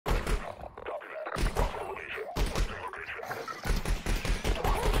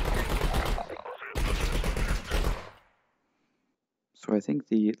So I think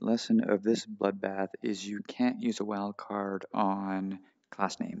the lesson of this bloodbath is you can't use a wildcard on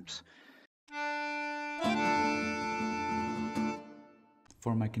class names.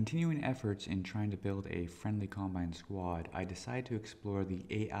 For my continuing efforts in trying to build a friendly Combine squad, I decided to explore the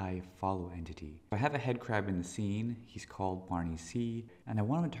AI follow entity. I have a headcrab in the scene, he's called Barney C, and I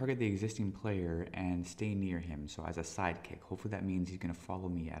want him to target the existing player and stay near him, so as a sidekick. Hopefully that means he's going to follow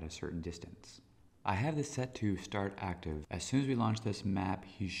me at a certain distance. I have this set to start active. As soon as we launch this map,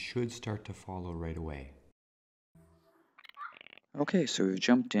 he should start to follow right away. Okay, so we've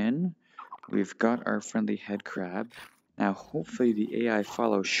jumped in, we've got our friendly headcrab. Now hopefully the AI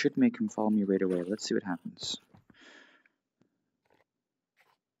follow should make him follow me right away. Let's see what happens.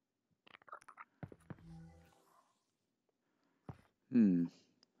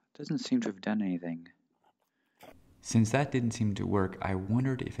 Doesn't seem to have done anything. Since that didn't seem to work, I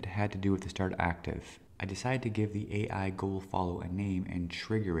wondered if it had to do with the start active. I decided to give the AI goal follow a name and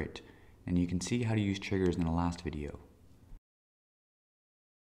trigger it, and you can see how to use triggers in the last video.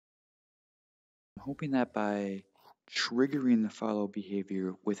 I'm hoping that by triggering the follow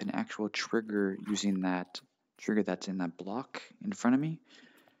behavior with an actual trigger using that trigger that's in that block in front of me,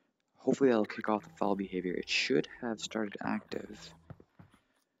 hopefully that'll kick off the follow behavior. It should have started active.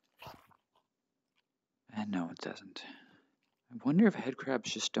 And no, it doesn't. I wonder if headcrabs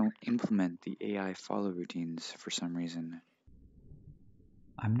just don't implement the AI follow routines for some reason.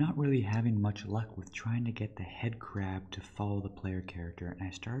 I'm not really having much luck with trying to get the headcrab to follow the player character, and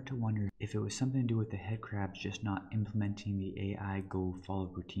I started to wonder if it was something to do with the headcrabs just not implementing the AI go follow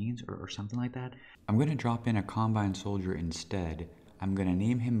routines or something like that. I'm going to drop in a Combine soldier instead. I'm going to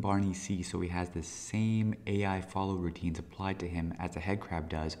name him Barney C so he has the same AI follow routines applied to him as the headcrab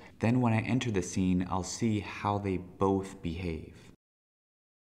does. Then when I enter the scene, I'll see how they both behave.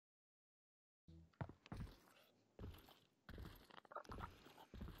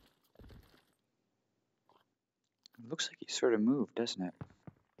 It looks like he sort of moved, doesn't it?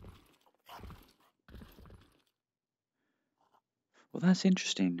 Well, that's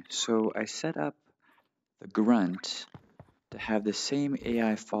interesting. So I set up the grunt to have the same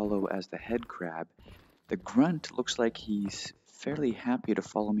AI follow as the headcrab. The grunt looks like he's fairly happy to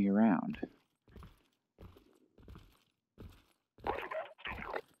follow me around.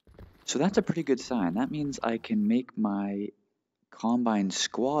 So that's a pretty good sign. That means I can make my Combine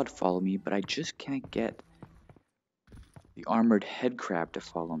squad follow me, but I just can't get the armored headcrab to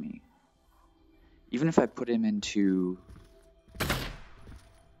follow me. Even if I put him into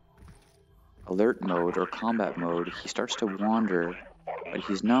alert mode or combat mode, he starts to wander, but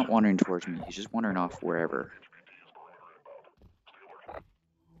he's not wandering towards me. He's just wandering off wherever.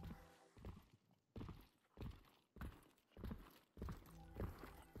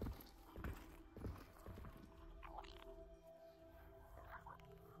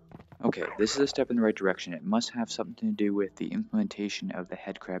 Okay, this is a step in the right direction. It must have something to do with the implementation of the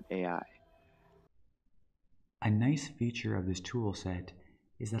headcrab AI. A nice feature of this tool set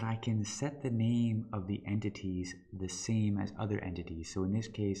is that I can set the name of the entities the same as other entities. So in this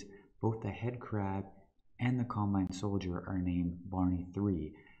case, both the headcrab and the Combine soldier are named Barney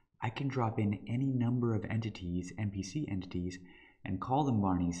 3. I can drop in any number of entities, NPC entities, and call them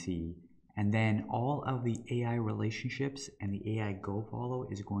Barney C, and then all of the AI relationships and the AI go follow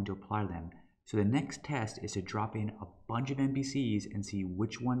is going to apply to them. So the next test is to drop in a bunch of NPCs and see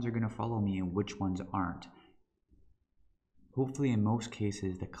which ones are going to follow me and which ones aren't. Hopefully in most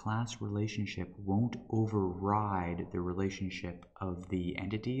cases the class relationship won't override the relationship of the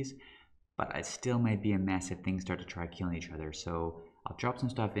entities, but it still might be a mess if things start to try killing each other. So I'll drop some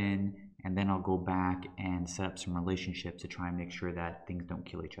stuff in and then I'll go back and set up some relationships to try and make sure that things don't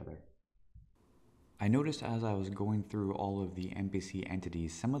kill each other. I noticed as I was going through all of the NPC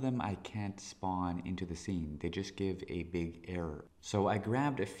entities, some of them I can't spawn into the scene. They just give a big error. So I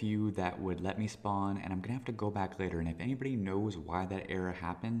grabbed a few that would let me spawn, and I'm gonna have to go back later. And if anybody knows why that error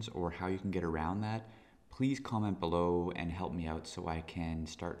happens or how you can get around that, please comment below and help me out so I can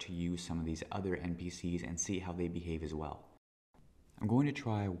start to use some of these other NPCs and see how they behave as well. I'm going to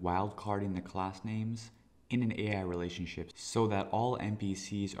try wildcarding the class names in an AI relationship so that all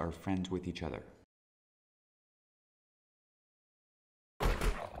NPCs are friends with each other.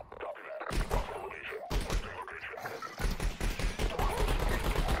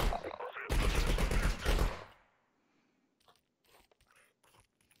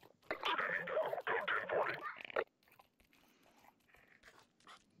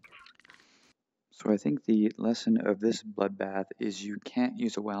 So I think the lesson of this bloodbath is you can't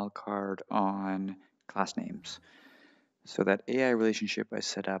use a wildcard on class names. So that AI relationship I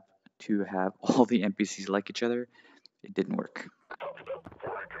set up to have all the NPCs like each other, it didn't work.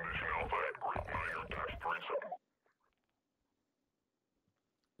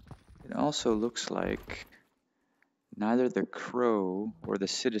 It also looks like neither the crow or the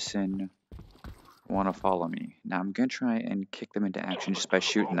citizen want to follow me. Now I'm going to try and kick them into action just by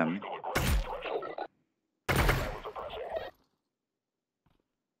shooting them.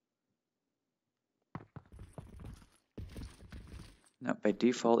 Now, by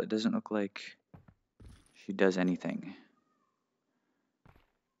default, it doesn't look like she does anything.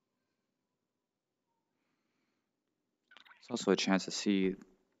 It's also a chance to see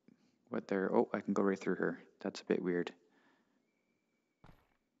what they're... Oh, I can go right through her. That's a bit weird.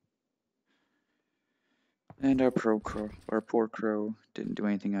 And our poor crow didn't do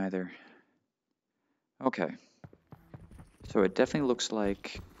anything either. Okay. So it definitely looks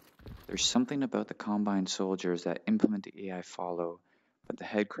like there's something about the Combine soldiers that implement the AI follow, but the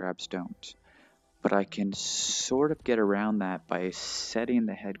head crabs don't. But I can sort of get around that by setting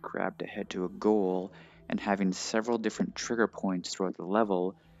the head crab to head to a goal and having several different trigger points throughout the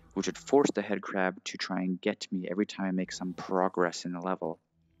level, which would force the head crab to try and get to me every time I make some progress in the level.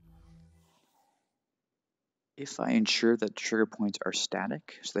 If I ensure that trigger points are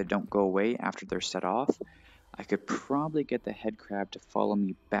static, so they don't go away after they're set off, I could probably get the head crab to follow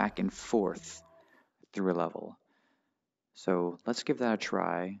me back and forth through a level. So let's give that a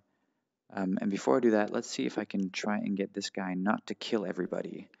try. And before I do that, let's see if I can try and get this guy not to kill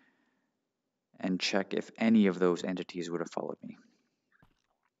everybody and check if any of those entities would have followed me.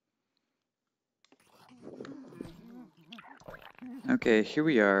 Okay, here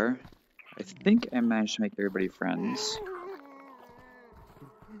we are. I think I managed to make everybody friends.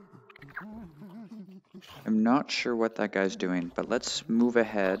 I'm not sure what that guy's doing, but let's move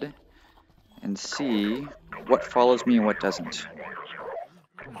ahead and see what follows me and what doesn't.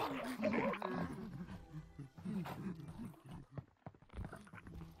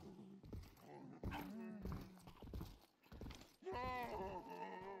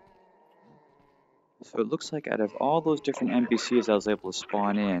 So it looks like out of all those different NPCs I was able to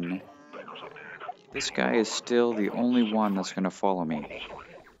spawn in, this guy is still the only one that's going to follow me.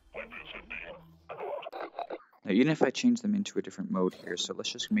 Now, even if I change them into a different mode here, so let's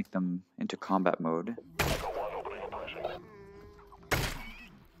just make them into combat mode.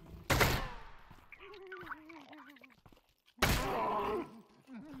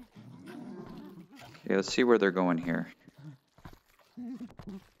 Okay, let's see where they're going here.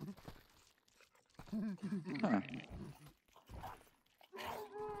 Huh.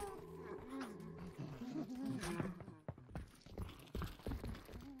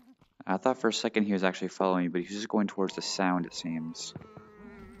 I thought for a second he was actually following me, but he's just going towards the sound, it seems.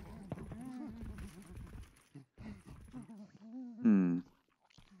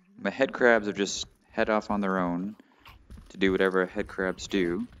 My head crabs have just head off on their own to do whatever head crabs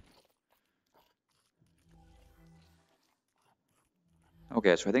do.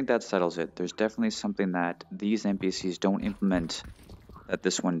 Okay, so I think that settles it. There's definitely something that these NPCs don't implement that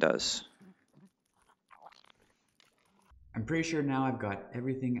this one does. I'm pretty sure now I've got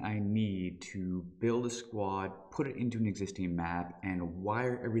everything I need to build a squad, put it into an existing map, and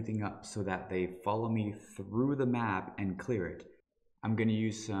wire everything up so that they follow me through the map and clear it. I'm going to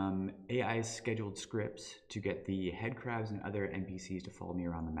use some AI scheduled scripts to get the head crabs and other NPCs to follow me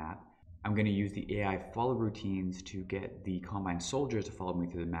around the map. I'm going to use the AI follow routines to get the Combine soldiers to follow me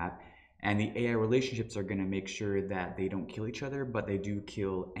through the map. And the AI relationships are going to make sure that they don't kill each other, but they do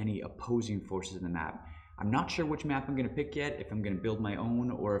kill any opposing forces in the map. I'm not sure which map I'm going to pick yet, if I'm going to build my own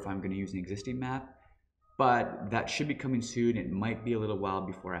or if I'm going to use an existing map. But that should be coming soon. It might be a little while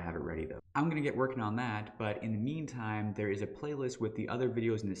before I have it ready though. I'm going to get working on that, but in the meantime, there is a playlist with the other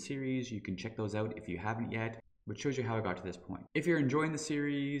videos in the series. You can check those out if you haven't yet, which shows you how I got to this point. If you're enjoying the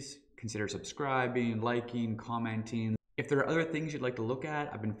series, consider subscribing, liking, commenting. If there are other things you'd like to look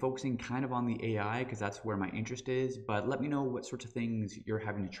at, I've been focusing kind of on the AI because that's where my interest is, but let me know what sorts of things you're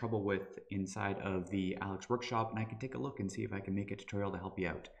having trouble with inside of the Alyx Workshop and I can take a look and see if I can make a tutorial to help you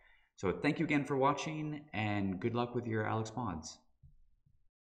out. So thank you again for watching and good luck with your Alyx mods.